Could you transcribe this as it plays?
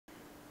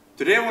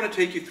Today I want to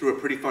take you through a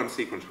pretty fun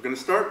sequence. We're going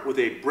to start with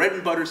a bread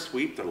and butter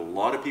sweep that a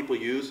lot of people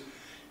use.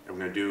 And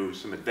we're going to do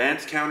some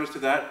advanced counters to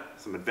that,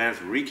 some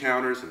advanced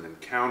recounters, and then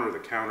counter, the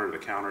counter, the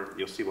counter.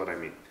 You'll see what I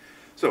mean.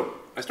 So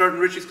I start in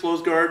Richie's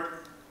closed guard.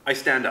 I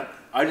stand up.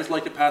 I just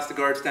like to pass the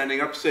guard standing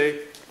up,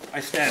 say,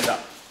 I stand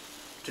up.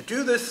 To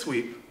do this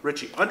sweep,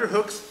 Richie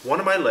underhooks one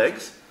of my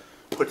legs,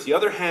 puts the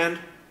other hand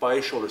by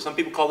his shoulder. Some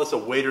people call this a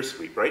waiter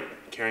sweep, right?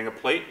 Carrying a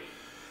plate.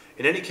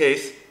 In any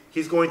case,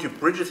 he's going to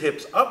bridge his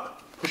hips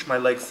up, push my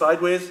legs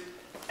sideways,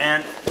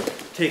 and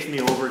take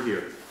me over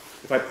here.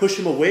 If I push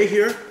him away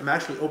here, I'm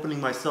actually opening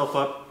myself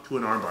up to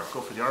an armbar.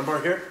 Go for the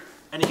armbar here,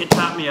 and he can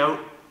tap me out,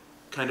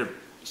 kind of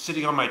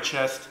sitting on my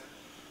chest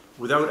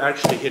without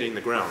actually hitting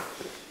the ground.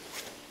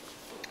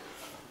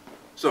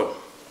 So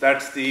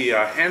that's the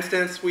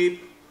handstand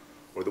sweep,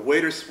 or the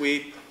waiter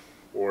sweep,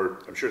 or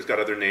I'm sure it's got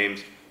other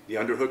names, the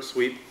underhook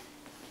sweep.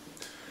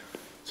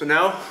 So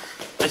now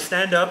I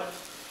stand up,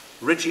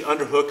 Richie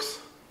underhooks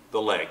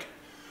the leg.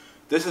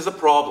 This is a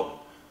problem.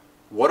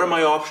 What are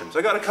my options?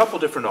 I got a couple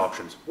different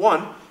options.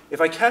 One,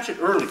 if I catch it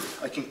early,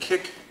 I can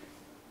kick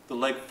the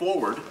leg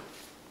forward.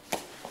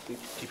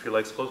 Keep your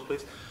legs closed,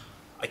 please.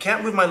 I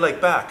can't move my leg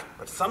back,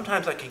 but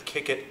sometimes I can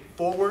kick it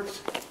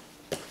forwards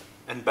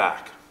and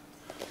back.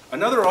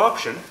 Another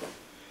option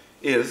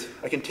is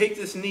I can take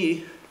this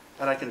knee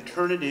and I can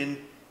turn it in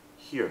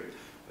here.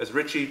 As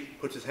Richie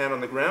puts his hand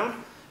on the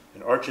ground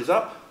and arches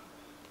up,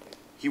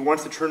 he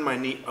wants to turn my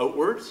knee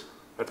outwards.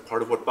 That's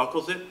part of what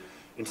buckles it.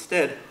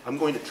 Instead, I'm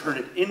going to turn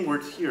it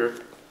inwards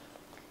here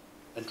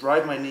and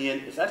drive my knee in.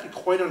 It's actually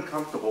quite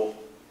uncomfortable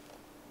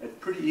and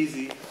pretty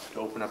easy to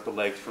open up the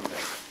legs from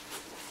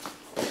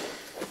there.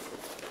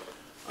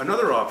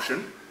 Another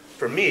option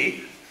for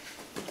me,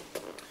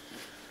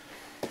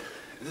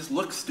 this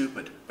looks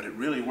stupid, but it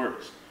really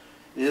works,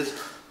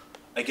 is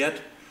I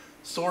get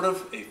sort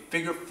of a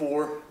figure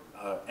four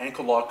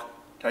ankle lock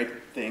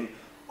type thing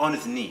on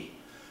his knee.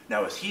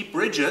 Now as he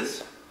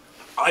bridges,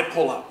 I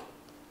pull up.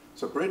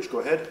 So bridge, go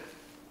ahead.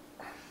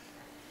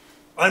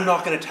 I'm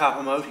not going to tap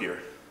him out here.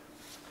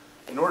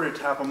 In order to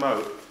tap him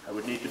out, I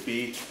would need to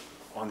be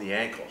on the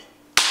ankle.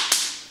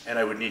 And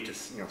I would need to,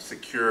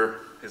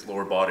 secure his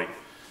lower body.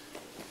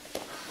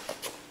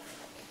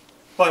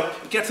 But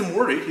it gets him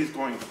worried. He's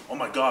going, oh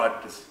my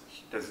God,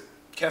 does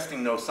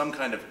Kesting know some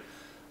kind of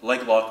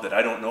leg lock that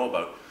I don't know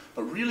about?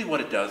 But really what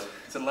it does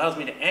is it allows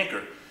me to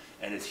anchor.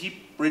 And as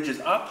he bridges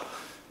up,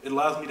 it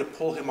allows me to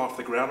pull him off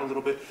the ground a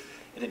little bit,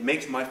 and it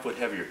makes my foot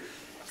heavier.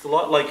 It's a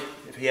lot like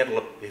if he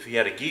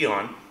had a gi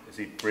on, as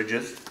he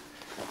bridges,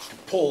 to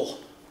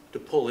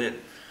pull in.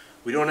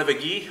 We don't have a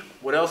gi.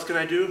 What else can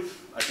I do?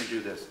 I can do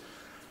this.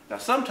 Now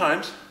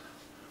sometimes,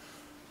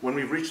 when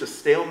we've reached a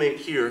stalemate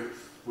here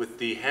with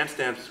the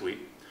handstand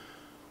sweep,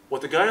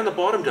 what the guy on the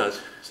bottom does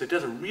is it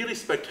does a really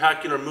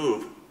spectacular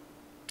move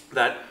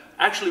that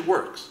actually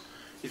works.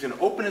 He's going to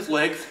open his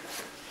legs,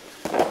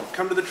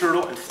 come to the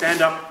turtle, and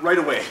stand up right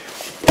away.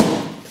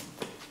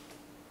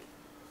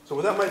 So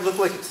what that might look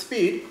like at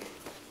speed,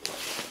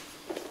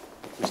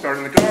 we start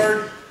in the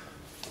guard,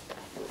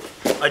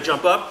 I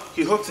jump up,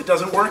 he hooks, it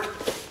doesn't work,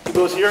 he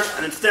goes here,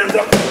 and then stands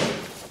up,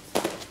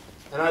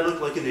 and I look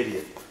like an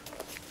idiot.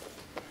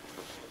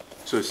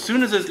 So as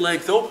soon as his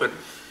leg's open,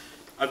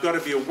 I've got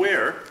to be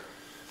aware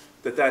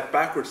that that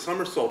backward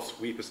somersault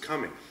sweep is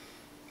coming.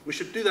 We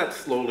should do that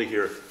slowly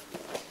here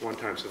one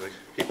time so that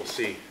people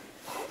see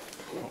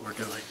what we're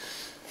doing.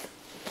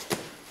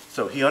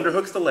 So he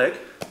underhooks the leg.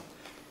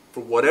 For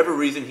whatever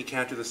reason, he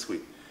can't do the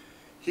sweep.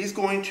 He's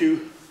going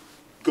to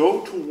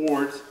go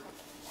towards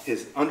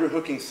his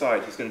underhooking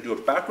side. He's going to do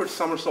a backward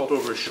somersault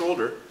over his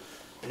shoulder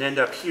and end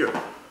up here.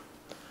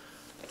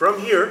 From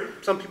here,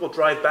 some people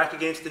drive back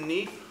against the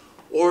knee,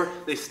 or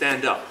they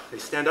stand up. They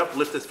stand up,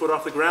 lift his foot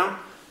off the ground,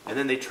 and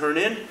then they turn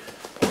in.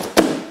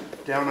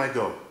 Down I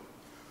go.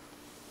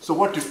 So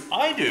what do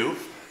I do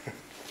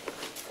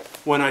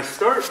when I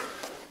start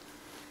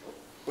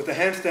with the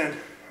handstand?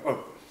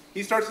 Oh,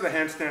 he starts with a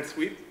handstand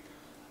sweep.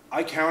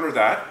 I counter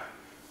that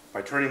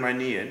by turning my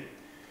knee in.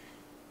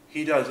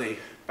 He does a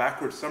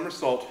backward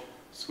somersault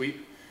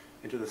sweep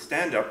into the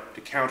stand-up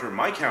to counter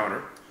my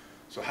counter.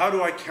 So how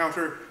do I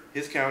counter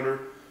his counter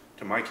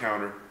to my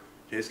counter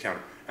to his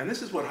counter? And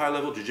this is what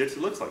high-level jiu-jitsu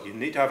looks like. You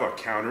need to have a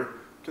counter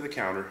to the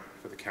counter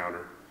to the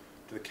counter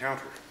to the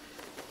counter.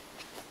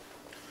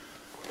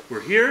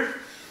 We're here.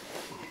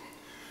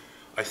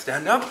 I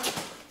stand up.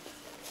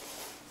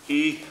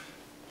 He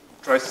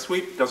tries to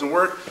sweep, doesn't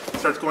work,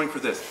 starts going for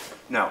this.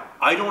 Now,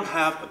 I don't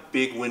have a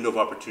big window of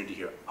opportunity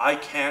here. I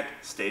can't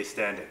stay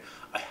standing.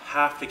 I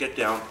have to get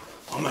down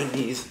on my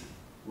knees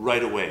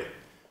right away.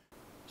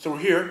 So we're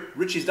here,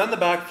 Richie's done the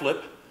back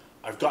flip.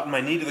 I've gotten my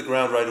knee to the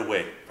ground right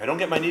away. If I don't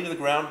get my knee to the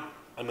ground,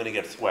 I'm gonna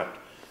get swept.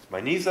 My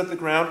knee's at the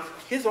ground.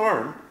 His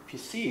arm, if you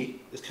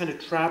see, is kind of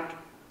trapped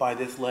by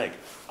this leg.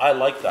 I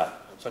like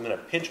that. So I'm gonna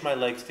pinch my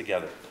legs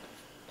together.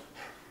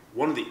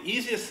 One of the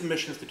easiest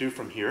submissions to do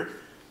from here,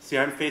 see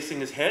I'm facing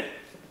his head,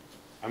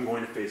 I'm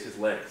going to face his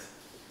legs.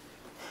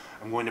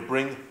 I'm going to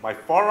bring my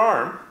far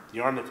arm, the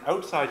arm that's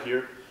outside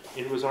here,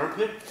 into his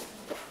armpit,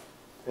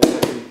 and I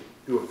can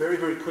do a very,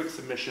 very quick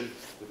submission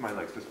with my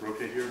legs. Just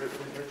rotate here a bit,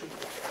 Richie.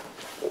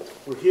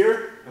 We're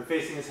here, I'm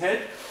facing his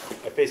head,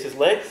 I face his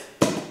legs,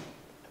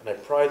 and I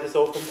pry this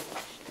open.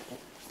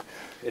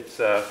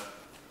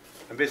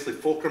 I'm basically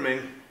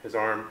fulcruming his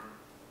arm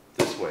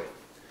this way.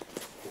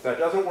 If that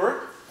doesn't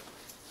work,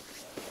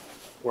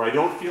 or I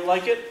don't feel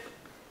like it,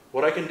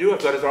 what I can do,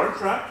 I've got his arm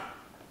trapped,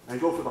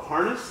 and go for the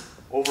harness,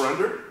 over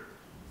under,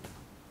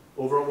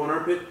 over one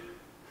armpit,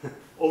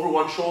 over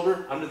one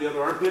shoulder, under the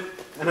other armpit,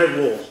 and I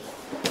roll.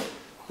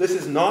 This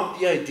is not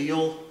the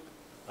ideal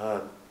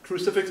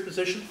crucifix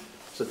position,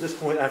 so at this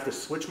point I have to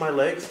switch my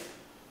legs,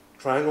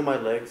 triangle my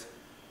legs.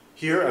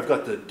 Here I've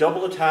got the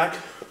double attack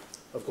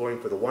of going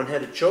for the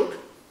one-handed choke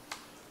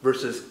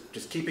versus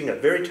just keeping a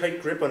very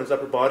tight grip on his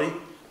upper body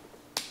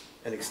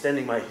and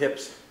extending my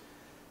hips.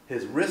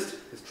 His wrist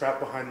is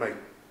trapped behind my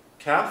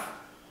calf,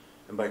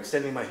 and by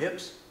extending my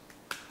hips,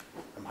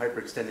 I'm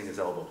hyperextending his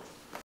elbow.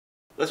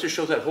 Let's just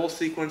show that whole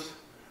sequence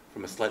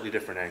from a slightly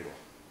different angle.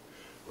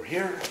 We're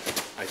here,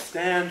 I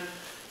stand,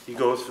 he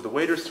goes for the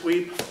waiter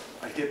sweep,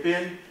 I dip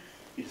in,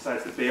 he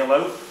decides to bail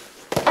out,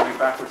 doing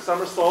backward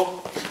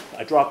somersault,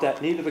 I drop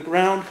that knee to the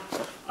ground,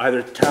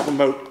 either tap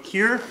him out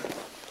here,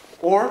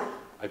 or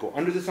I go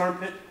under this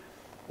armpit,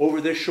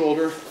 over this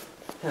shoulder,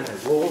 and I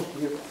roll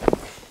here.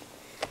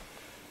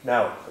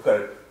 Now, I've got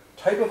a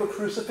type of a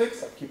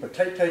crucifix, I keep a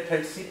tight, tight,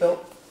 tight seatbelt,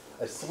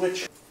 I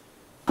switch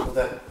so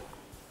that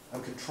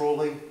I'm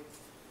controlling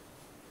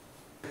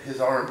his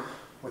arm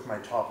with my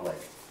top leg.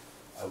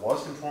 I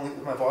was controlling it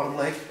with my bottom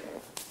leg.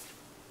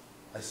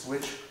 I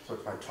switch so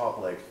it's my top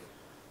leg.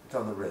 It's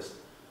on the wrist.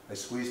 I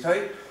squeeze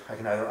tight. I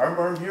can either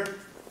armbar him here,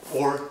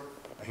 or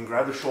I can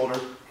grab the shoulder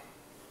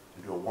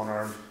and do a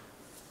one-armed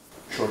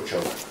short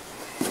choke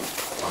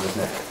on his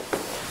neck.